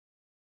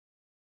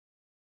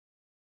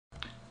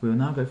We will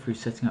now go through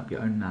setting up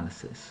your own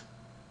analysis.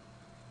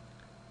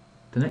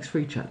 The next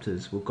 3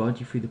 chapters will guide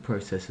you through the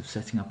process of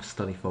setting up a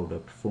study folder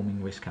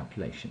performing risk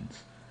calculations.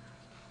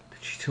 The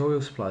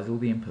tutorial supplies all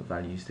the input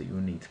values that you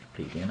will need to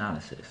complete the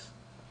analysis.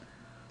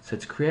 So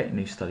to create a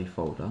new study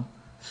folder,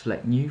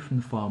 select New from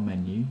the File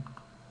menu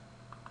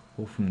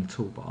or from the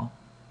toolbar.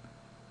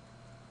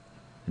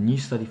 A new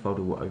study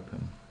folder will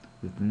open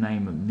with the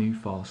name of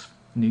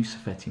New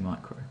Safety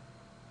Micro.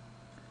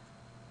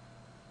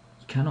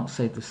 You cannot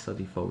save the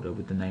study folder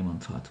with the name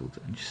Untitled,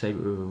 and you save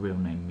it with a real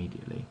name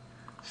immediately.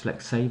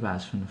 Select Save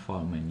As from the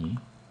File menu.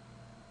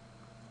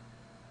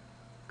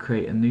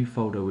 Create a new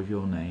folder with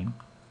your name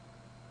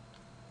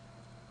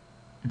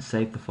and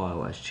save the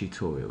file as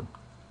Tutorial.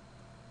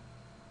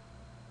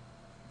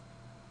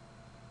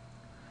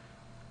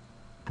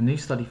 The new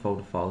study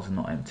folder files are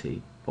not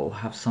empty, but will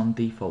have some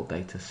default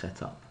data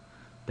set up.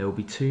 There will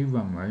be 2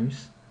 run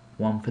rows,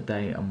 one for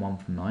day and one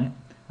for night,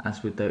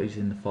 as with those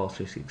in the Fast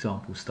Risk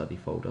Example study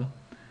folder.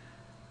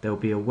 There will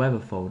be a weather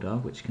folder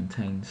which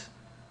contains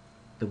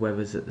the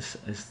weathers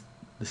as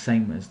the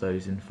same as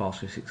those in the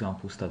Fast Risk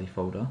Example study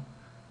folder,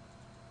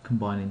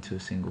 combined into a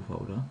single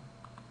folder,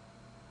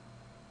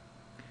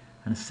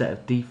 and a set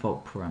of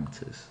default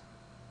parameters,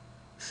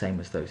 same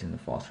as those in the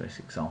Fast Risk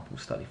Example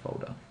study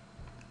folder,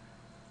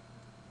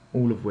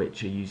 all of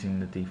which are using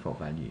the default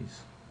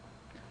values.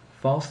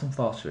 Phast and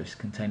Fast Risk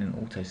contain an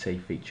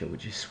Autosave feature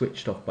which is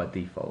switched off by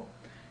default.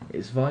 It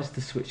is advised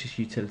to switch this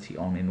utility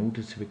on in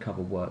order to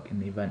recover work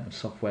in the event of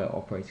software or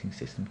operating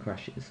system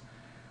crashes.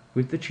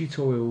 With the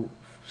tutorial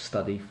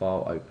study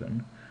file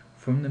open,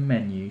 from the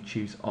menu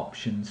choose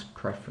Options,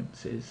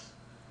 Preferences,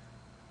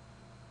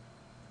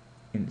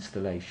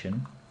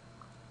 Installation,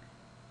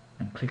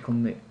 and click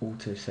on the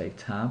Autosave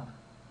tab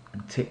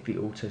and tick the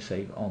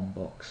Autosave On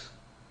box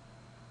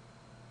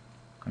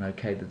and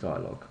OK the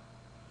dialog.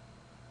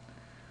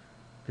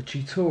 The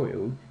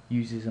tutorial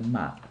uses a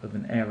map of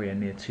an area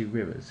near 2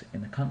 rivers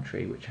in a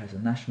country which has a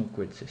national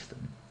grid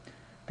system.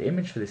 The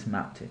image for this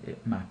map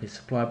is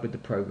supplied with the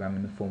program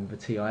in the form of a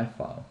TIF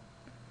file.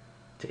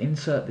 To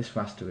insert this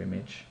raster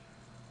image,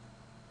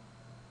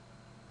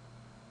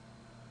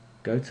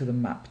 go to the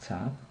Map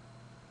tab.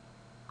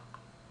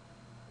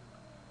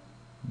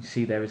 You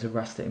see there is a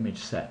raster image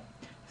set.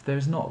 If there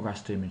is not a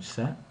raster image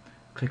set,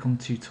 click on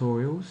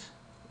Tutorials,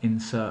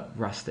 Insert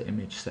Raster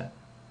Image Set.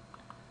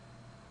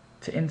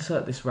 To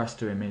insert this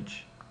raster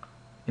image,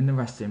 in the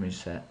raster image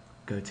set,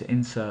 go to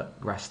Insert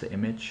Raster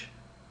Image,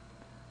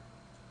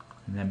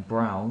 and then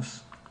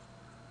Browse,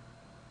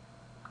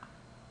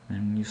 and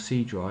in your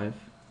C drive,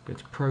 go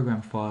to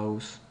Program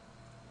Files,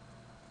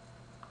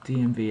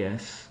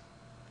 DMVS,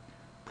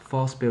 the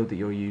fast build that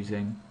you're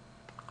using,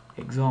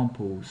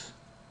 Examples,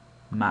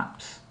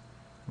 Maps,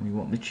 and we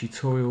want the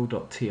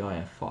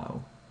tutorial.tif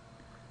file.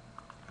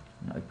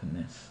 And open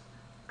this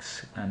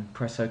and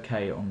press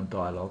OK on the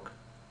dialog.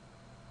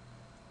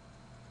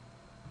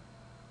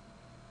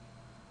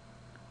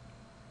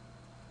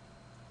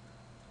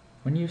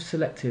 When you've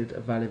selected a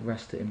valid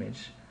raster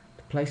image,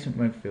 the placement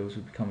mode fields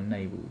will become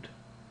enabled,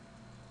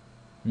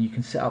 and you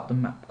can set up the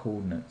map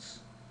coordinates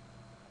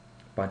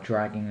by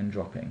dragging and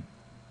dropping.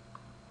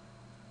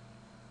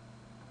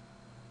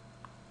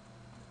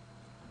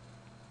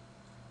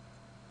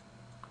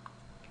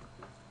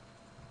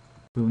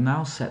 We will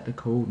now set the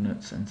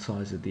coordinates and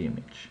size of the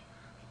image.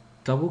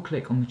 Double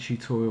click on the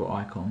tutorial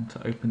icon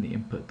to open the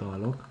input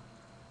dialog.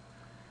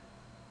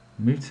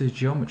 Move to the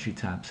Geometry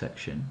tab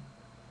section.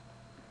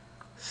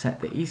 Set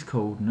the east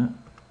coordinate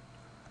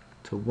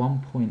to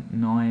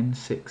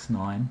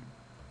 1.969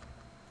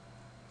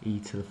 e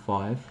to the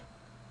 5.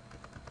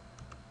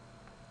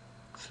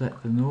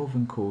 Select the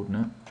northern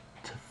coordinate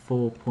to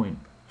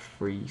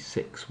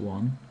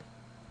 4.361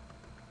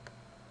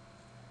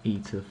 e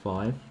to the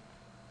 5.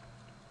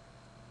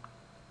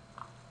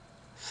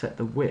 Set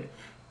the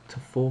width to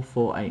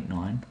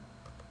 4489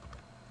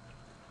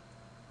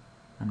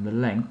 and the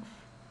length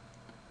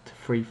to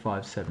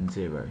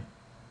 3570.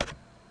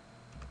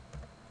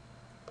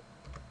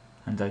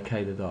 And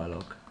OK the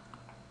dialog.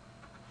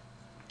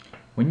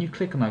 When you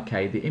click on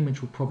OK, the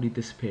image will probably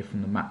disappear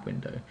from the map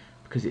window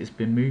because it has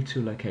been moved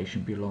to a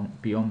location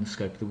beyond the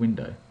scope of the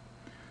window.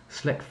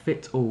 Select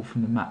Fit All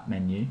from the map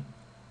menu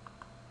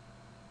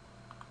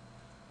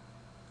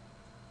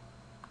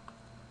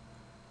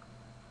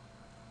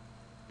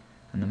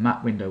and the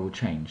map window will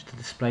change to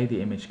display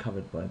the image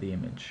covered by the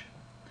image.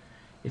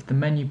 If the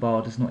menu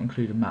bar does not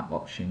include a map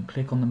option,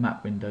 click on the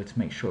map window to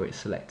make sure it's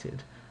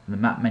selected and the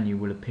map menu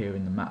will appear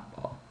in the map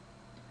bar.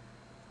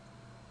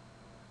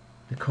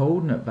 The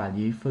coordinate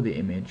value for the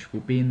image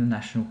will be in the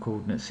national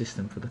coordinate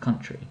system for the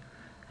country,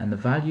 and the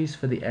values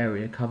for the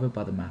area covered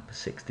by the map are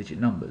 6-digit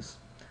numbers.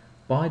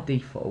 By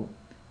default,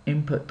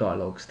 input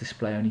dialogs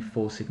display only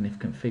 4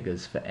 significant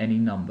figures for any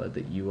number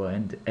that you are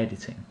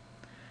editing,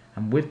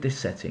 and with this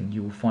setting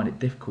you will find it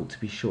difficult to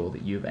be sure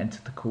that you have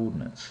entered the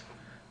coordinates.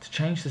 To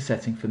change the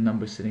setting for the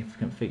number of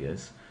significant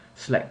figures,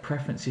 select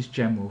Preferences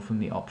General from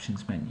the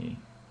Options menu.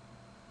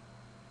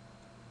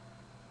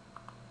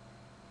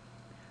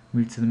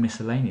 Move to the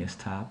Miscellaneous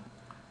tab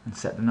and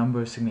set the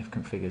number of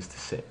significant figures to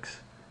 6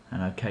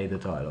 and OK the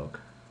dialog.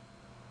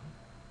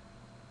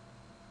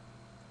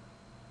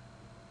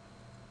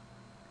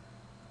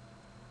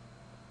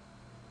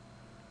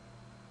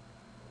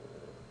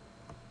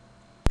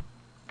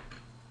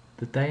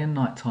 The day and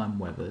night time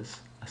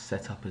weathers are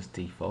set up as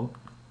default,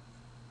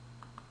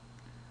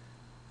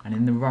 and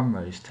in the Run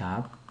Rows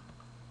tab,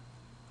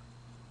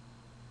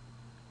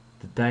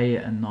 the day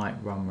and night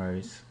run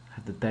rows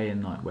have the day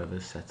and night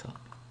weathers set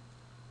up.